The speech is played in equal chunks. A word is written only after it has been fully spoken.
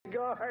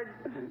Bodyguard.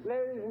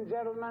 Ladies and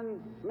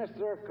gentlemen,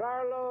 Mr.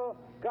 Carlo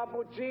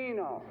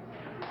Cappuccino.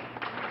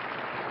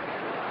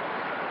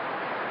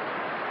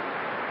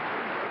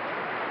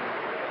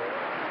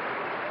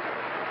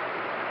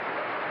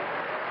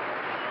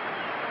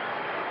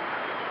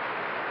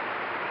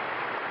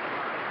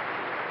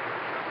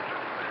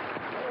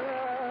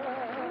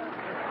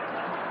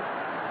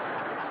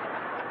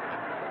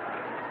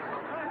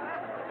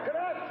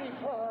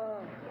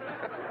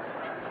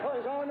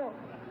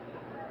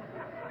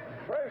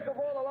 First of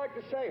all, I'd like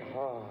to say,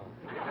 I'd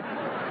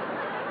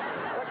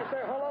like to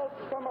say hello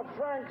to some of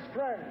Frank's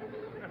friends.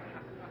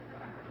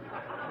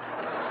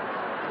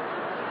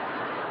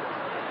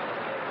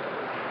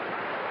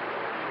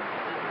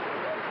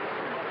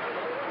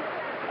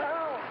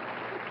 Now,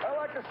 I'd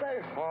like to say,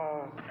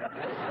 hello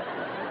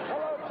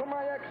to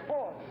my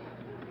ex-boss.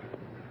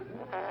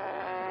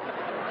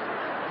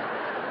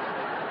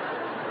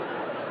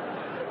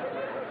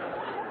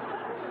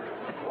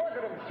 Look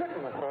at him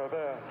sitting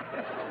there.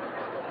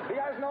 He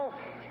has no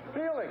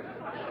feeling.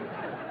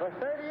 For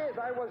 30 years,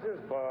 I was his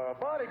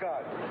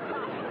bodyguard.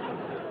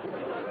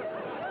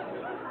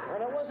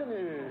 And it wasn't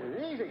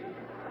easy.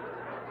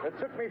 It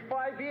took me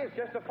 5 years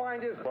just to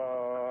find his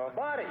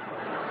body.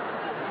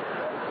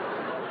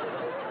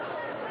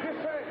 You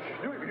say,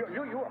 you.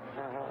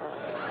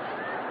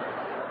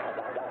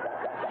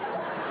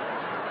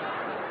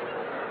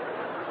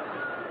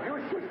 You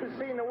should have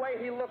seen the way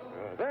he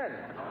looked then.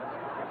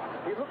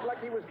 He looked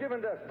like he was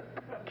given the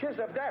kiss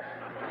of death.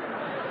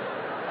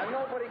 And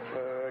nobody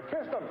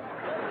kissed him.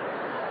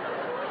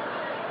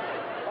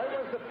 I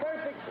was the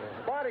perfect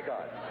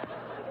bodyguard.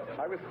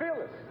 I was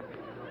fearless.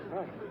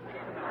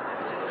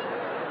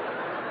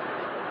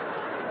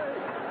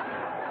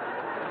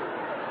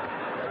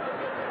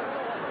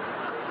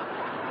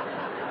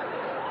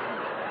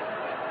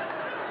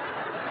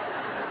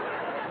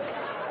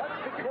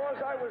 That's because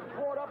I was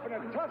brought up in a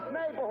tough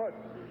neighborhood.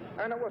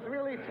 And it was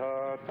really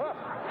tough.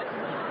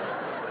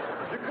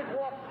 You could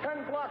walk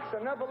 10 blocks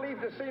and never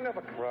leave the scene of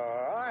a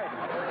crime.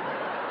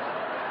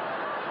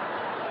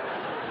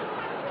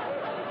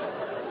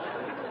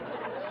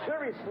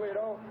 Seriously,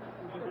 though,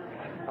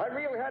 I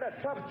really had a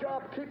tough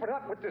job keeping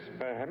up with this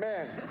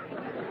man.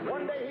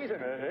 One day he's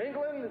in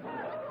England,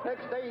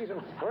 next day he's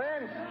in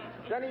France,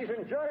 then he's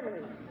in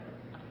Germany.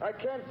 I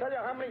can't tell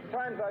you how many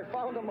times I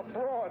found him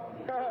abroad.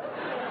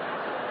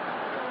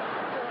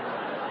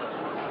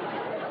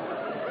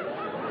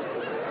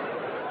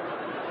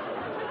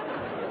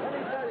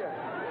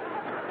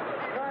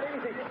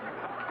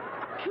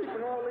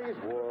 Keeping all these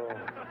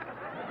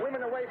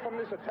women away from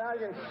this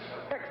Italian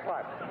sex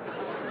pot.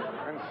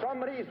 And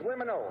some of these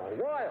women are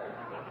wild.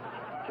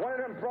 One of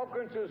them broke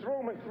into his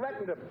room and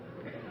threatened him.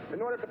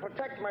 In order to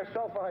protect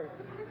myself, I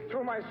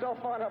threw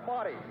myself on her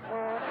body.